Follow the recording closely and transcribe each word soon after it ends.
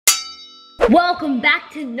Welcome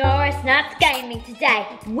back to Norris Nuts Gaming. Today,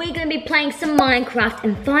 we're going to be playing some Minecraft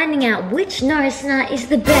and finding out which Norris Nut is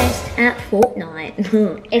the best at Fortnite.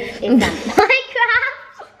 It's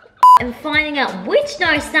Minecraft. And finding out which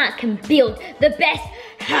Norris Nut can build the best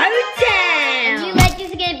hotel. And you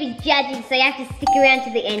legends are going to be judging, so you have to stick around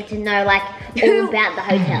to the end to know like all about the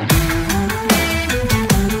hotel.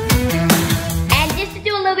 And just to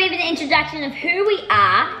do a little bit of an introduction of who we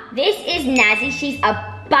are, this is Nazi, she's a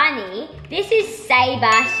bunny. This is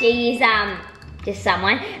Saber, she's just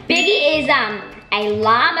someone. Biggie is a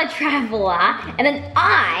llama traveler, and then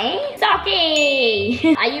I,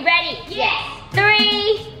 Socky. Are you ready? Yes.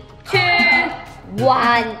 3, 2,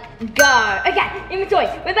 1, go. Okay, inventory.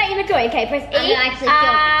 What about inventory? Okay, press E. I'm actually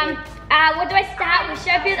what do I start with?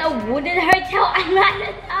 Should I build a wooden hotel? I don't know.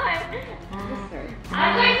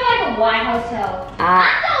 I'm going for like a white hotel.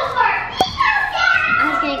 I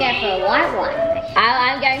was going to go for a white one.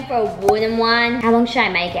 I'm going for a wooden one. How long should I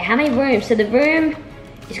make it? How many rooms? So the room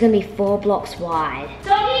is going to be 4 blocks wide.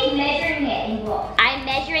 Sophie's measuring it in blocks. I'm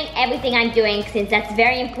measuring everything I'm doing since that's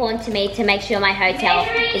very important to me to make sure my hotel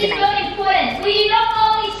Measuring is is amazing. very important. Will you not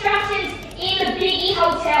follow instructions in the Biggie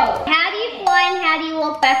Hotel? How do you fly and how do you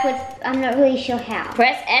walk backwards? I'm not really sure how.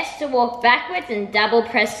 Press S to walk backwards and double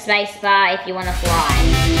press space bar if you want to fly.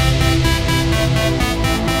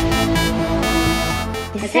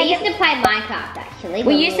 I used to play Minecraft actually.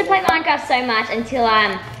 We used to play Minecraft so much until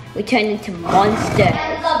we turned into monsters.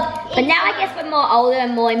 But now I guess we're more older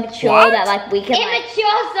and more immature that like we can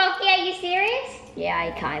Immature, Sophie, are you serious? Yeah,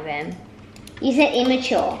 I kind of am. You said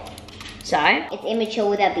immature. So? It's immature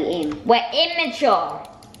without the M. We're immature.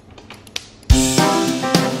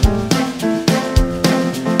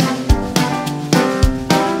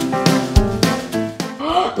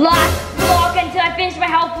 Last block until I finish my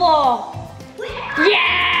whole floor.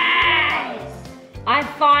 Yes! I've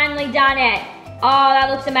finally done it. Oh, that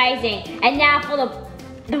looks amazing. And now for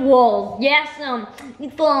the wall. Yes, the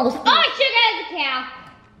walls. Oh, sugar is a cow.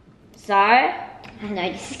 So? I know,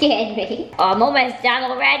 you scared me. Oh, I'm almost done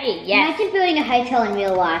already. Yes. Imagine building a hotel in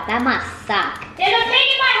real life. That must suck. There's a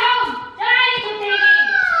pig in my home. Die, little piggy.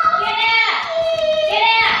 Get out. Get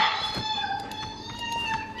out.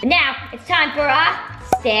 Now, it's time for a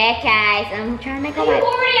staircase. I'm trying to make all Are you my...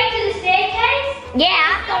 already up to the staircase? Yeah,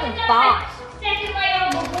 I'm going fast. Second layer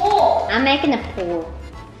on the wall. I'm making a pool.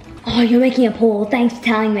 Oh, you're making a pool. Thanks for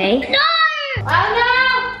telling me. No! Oh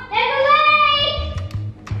no! There's a leak!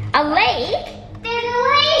 A leak? There's a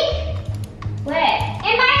leak! Where?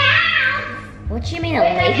 In my house! What do you mean a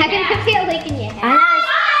leak? How can there be a leak in your I house? know.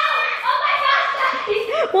 Oh my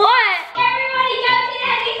gosh! What? Everybody go to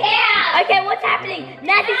Nazi's house! Okay, what's happening?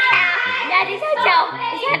 Nazi's house, Nazi's hotel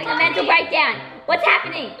is having a mental breakdown. What's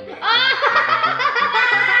happening?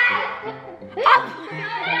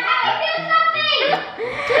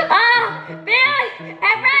 Bill,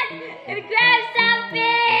 everyone, grab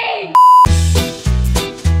something!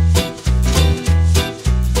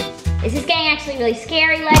 This is getting actually really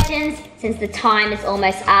scary, legends, since the time is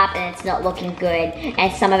almost up and it's not looking good,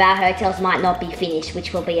 and some of our hotels might not be finished,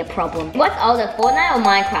 which will be a problem. What's older, Fortnite or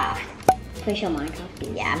Minecraft? Pretty sure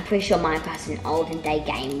Minecraft. Yeah, I'm pretty sure Minecraft's an olden day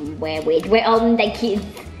game where we're olden day kids.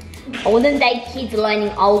 Olden day kids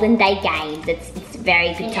learning olden day games. It's a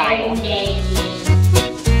very good title.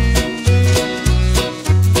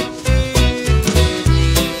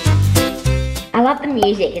 I love the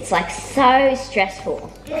music. It's like so stressful.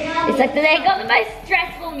 It's like they got the most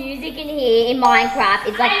stressful music in here in Minecraft.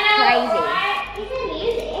 It's like crazy. Is it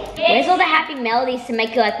music? Where's all the happy melodies to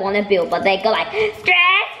make you like want to build? But they go like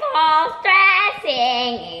stressful,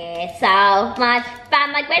 stressing. It's so much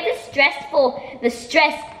fun. Like where's the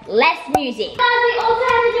stress less music? We also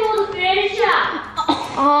have to do all the furniture.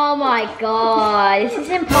 Oh my god, this is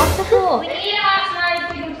impossible. We need to ask Norris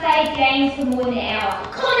if we can play games for more than an hour.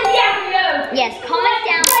 Comment down below. Yes, comment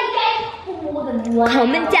down. Play games for more than 1 hour.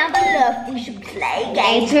 Comment down below if we should play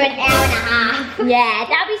games. For an hour and a half. Yeah,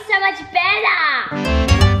 that'd be so much better.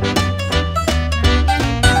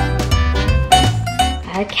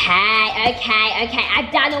 Okay.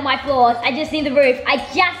 I've done all my floors. I just need the roof.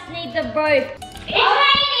 It's raining.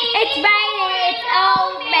 It's raining. It's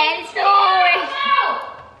old man story.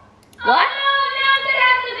 What? Oh no, I'm gonna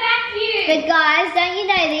have to vacuum. But guys, don't you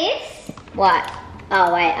know this? What?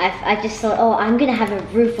 Oh wait, I just thought, oh, I'm gonna have a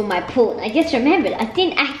roof on my pool. And I just remembered, I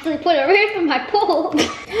didn't actually put a roof on my pool.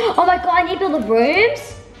 Oh my god, I need to build the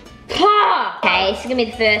rooms? Okay, this is gonna be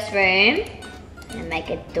the first room. And make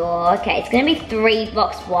a door. Okay, it's gonna be 3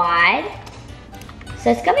 blocks wide. So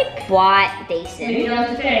it's gonna be quite decent. Moving on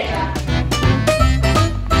to furniture.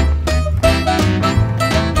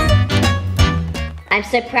 I'm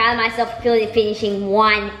so proud of myself for finishing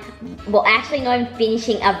one. Well, actually not even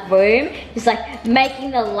finishing a room. Just like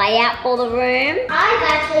making the layout for the room. I've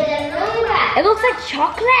actually done really well. It looks like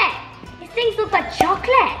chocolate. These things look like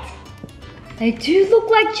chocolate. They do look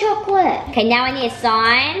like chocolate. Okay, now I need a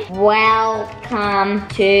sign. Welcome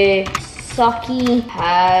to Socky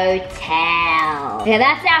Hotel. Okay,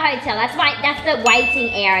 that's our hotel. That's the waiting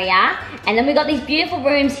area. And then we got these beautiful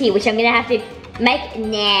rooms here, which I'm gonna have to make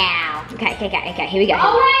now. Okay, here we go.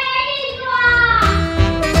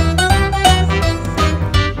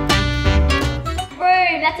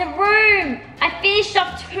 Room, that's a room. I finished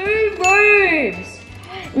off 2 rooms.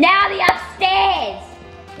 Now the upstairs.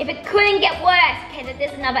 If it couldn't get worse, okay,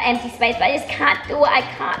 there's another empty space, but I just can't do it. I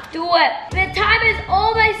can't do it. The time is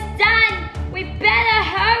almost done. We better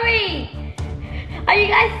hurry. Are you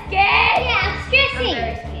guys scared? Yeah, I'm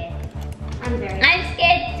stressing. I'm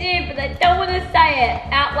scared too, but I don't want to say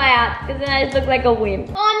it out loud because then I just look like a wimp.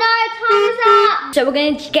 Oh no, time is up. So we're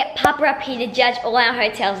going to get Papa up here to judge all our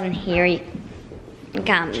hotels, and here he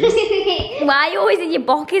comes. Why are you always in your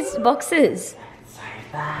boxes? Say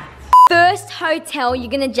that. First hotel you're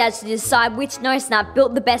gonna judge to decide which Norris and I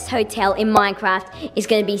built the best hotel in Minecraft is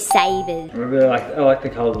gonna be Sabers. I like the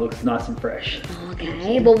colour, it looks nice and fresh.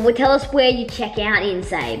 Okay, well tell us where you check out in,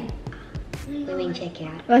 Sabe. What do you mean check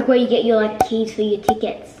out? Like where you get your keys for your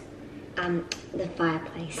tickets. The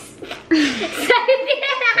fireplace. So didn't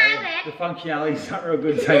have it. The functionality's not real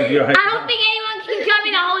good, so if you're I don't think anyone can come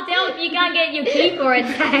in a hotel if you can't get your key for it,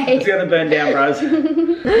 Sabe. it's gonna burn down, bros.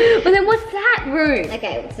 Well then what's that room?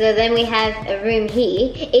 Okay, so then we have a room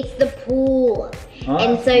here. It's the pool. Oh.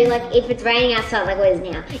 And so like if it's raining outside like what it is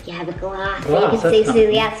now, you have a glass so you Glass, can see that's through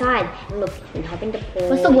the nice. outside. And look, you can hop in the pool.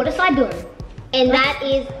 What's the water slide doing? And that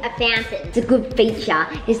is a fountain. It's a good feature.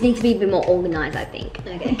 This needs to be a bit more organised, I think.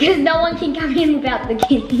 Okay. Because no one can come in without the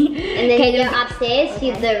key. And then you go upstairs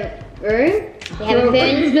to the room. You have a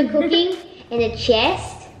furnace for cooking and a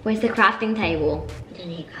chest. Where's the crafting table? You don't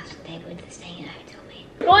need a crafting table if you're staying in a hotel, man.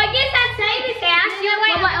 Well, I guess that's Sabers' house.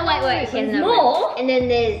 Wait. There's more. And then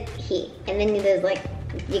there's here. And then there's like,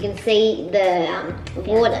 you can see the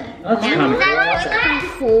water. That's kind of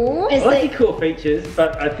Cool. I like the cool features,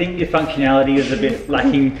 but I think your functionality is a bit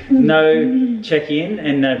lacking. No check-in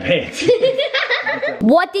and no pets.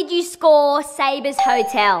 What did you score Sabers'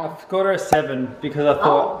 hotel? Scored her a 7 because I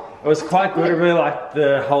thought it was quite good. I really liked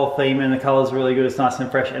the whole theme and the colours really good. It's nice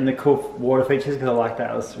and fresh, and the cool water features because I like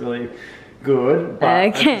that. It was really good. But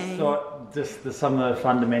I just thought some of the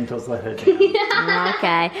fundamentals let her down.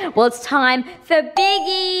 Okay, well it's time for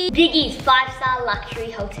Biggie. Biggie's 5-star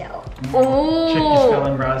luxury hotel. Check your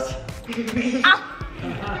spelling, bros.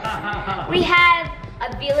 We have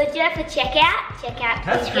a villager for checkout.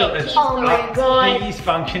 That's really. Oh my god. Biggie's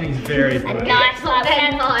function is very good. A nice one. We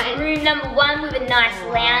have room number 1 with a nice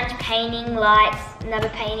lounge, painting, lights, another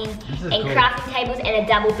painting, and cool. crafting tables and a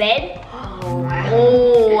double bed. Oh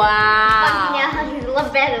wow. Functionality is a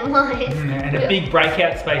lot better than mine. And a big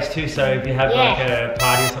breakout space too, so if you have like a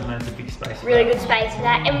party or something, it's a big space. for Really that. good space for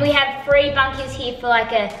that. And we have 3 bunkers here for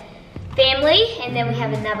like a family, and then we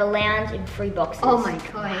have another lounge and 3 boxes. Oh my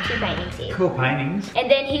god. 2 paintings here. Cool paintings. And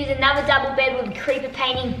then here's another double bed with creeper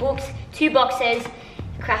painting, books, 2 boxes,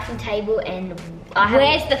 crafting table, and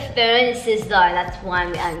where's the furnaces though? That's why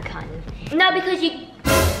I'm kind of... No, because you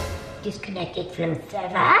disconnected from the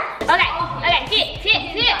server. Okay,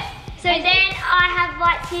 fit. So then I have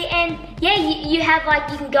lights here, and yeah, you have like,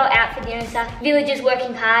 you can go out for dinner and stuff. Villager's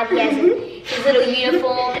working hard, he has his little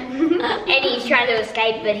uniform, and he's trying to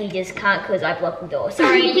escape, but he just can't because I blocked the door.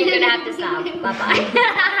 Sorry, you're gonna have to stop.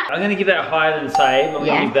 Bye-bye. I'm gonna give that higher than Save. I'm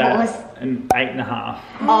gonna give that course. an 8.5.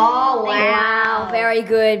 Oh Wow, very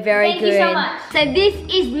good, very Thank good. you so much. So this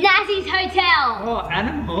is Nazzie's hotel. Oh,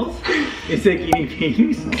 animals? Is there guinea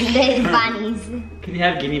pigs? There's bunnies. Can you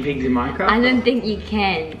have guinea pigs in Minecraft? I don't think you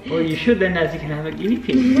can. Well, you should then, as you can have a guinea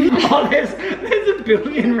pig. Oh, there's a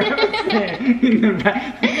billion rabbits there in the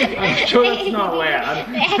back. I'm sure that's not allowed.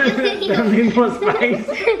 Don't need more space.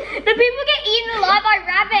 The people get eaten alive by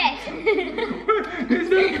rabbits. Is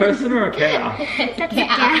that a person or a cow? That's a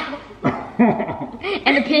cow.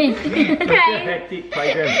 And a pig. That's a hectic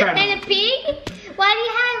playground. And a pig? Why do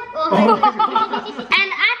you have... Oh.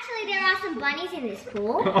 And actually there are some bunnies in this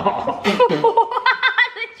pool. The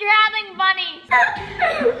drowning bunnies.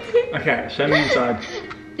 Okay, show me inside.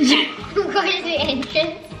 I'm going to the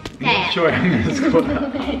entrance. I'm not sure how I'm gonna score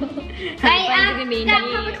that. Hey,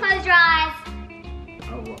 Papa, close your eyes.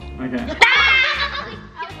 Oh, well, okay.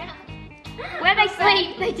 Where they sleep,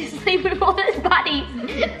 they just sleep with all those bunnies.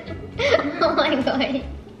 Oh my god.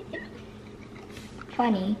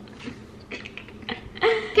 Funny.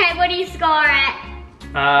 Okay, what do you score at?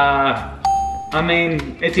 I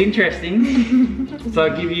mean, it's interesting. So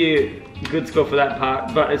I'll give you a good score for that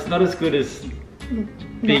part, but it's not as good as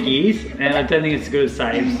Biggie's, and I don't think it's as good as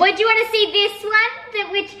Save's. Would you want to see this one? That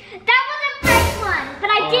was a prank one, but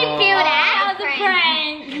I did feel that. That was a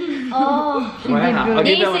prank. Oh. Wow, I'll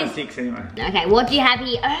give that one a This is- 6 anyway. Okay, what do you have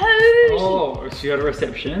here? Oh, she got a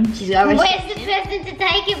reception. She's got a Where's the person to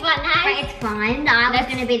take it, but no? But it's fine. I was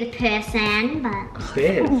going to be the person, but...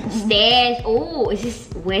 Stairs. Stairs. Oh, is this...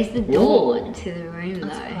 Where's the door Ooh. to the room, though?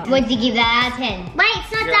 What'd you give that out of 10? Wait,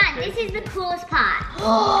 it's not Yeah, done. okay. This is the coolest part.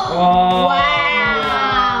 Oh,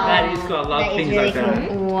 Wow. that is cool. I love That is things really like that.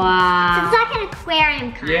 cool. Wow. It's like an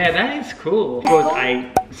aquarium kind. Yeah, that is cool. Scores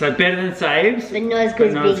 8. So better than Save's, But not as good but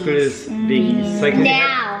as not as good as Biggie's. So 'cause you Now.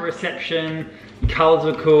 had reception, colours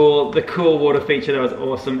were cool, the cool water feature that was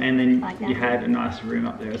awesome, and then Like that. you had a nice room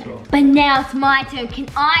up there as well. But now it's my turn. Can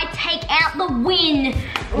I take out the win?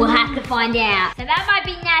 We'll have to find out. So that might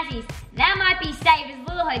be Nazzie's. That might be Save's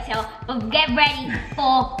little hotel. But get ready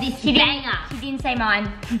for this banger. She didn't say mine.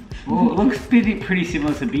 Oh, it looks pretty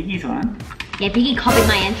similar to Biggie's one. Yeah, Biggie copied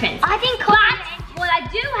my entrance. I didn't But what I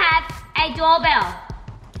do have a doorbell.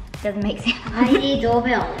 Doesn't make sense. Why do you need a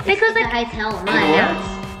doorbell? Because it's I- a hotel, not a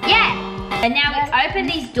house. Yeah. And now we open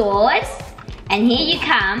these doors, and here you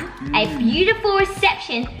come. A beautiful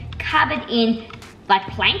reception covered in like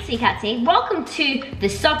planks so you can't see. Welcome to the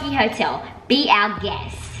Socky Hotel. Be our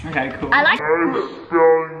guest. Okay, cool. I like.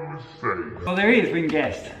 Well, there he is, we can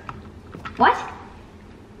guess. What?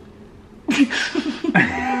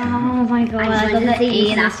 Oh my god. I got the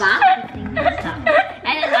eating ear stuff. And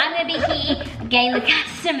then I'm gonna be here getting the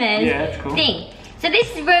customers Yeah, that's cool. thing. So this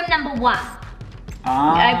is room number 1.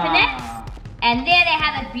 Open it, and there they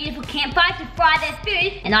have a beautiful campfire to fry their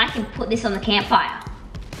food, and I can put this on the campfire.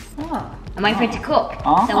 Oh. I'm waiting for it to cook.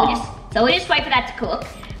 So we'll just wait for that to cook.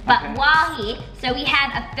 But Okay. while here, so we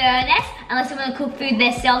have a furnace, unless they want to cook food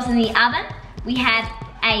themselves in the oven. We have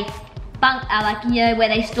a bunk, like you know, where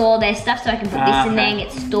they store their stuff, so I can put this in there and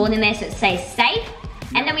get stored in there so it stays safe.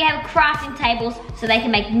 And then we have crafting tables so they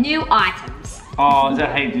can make new items. Oh, is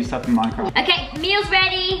that how you do stuff in Minecraft? Okay, meal's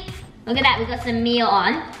ready. Look at that, we've got some meal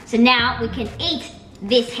on. So now we can eat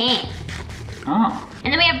this ham. Oh,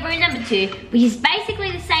 And then we have room number 2, which is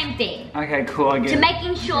basically the same thing. okay, cool, I get To it.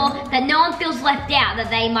 making sure that no one feels left out, that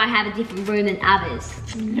they might have a different room than others.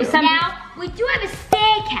 Now, we do have a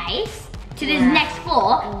staircase to this next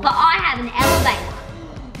floor, but I have an elevator.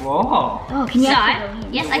 Whoa. Oh, can you So, actually go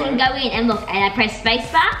in? yes, I can go in and look, and I press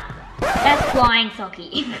spacebar. That's flying,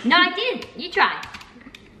 Socky. No, I didn't. You try.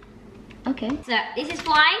 Okay. So, this is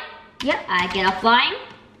flying. Yep. I get off flying.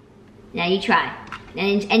 Now you try.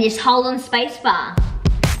 And just hold on spacebar.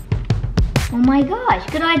 Oh my gosh,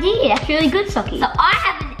 good idea. That's really good, Socky. So I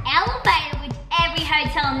have an elevator which every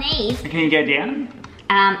hotel needs. Can you go down?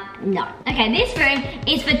 No. Okay, this room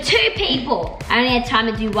is for 2 people. I only had time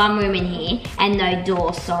to do 1 room in here and no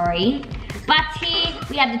door, sorry. But here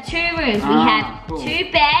we have the 2 rooms. We have cool.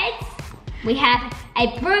 2 beds. We have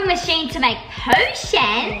a brewing machine to make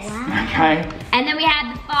potions. Okay. And then we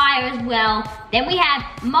have the fire as well. Then we have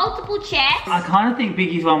multiple chairs. I kind of think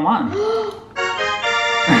Biggie's won.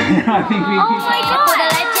 I think Biggie's Oh my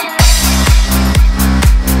god!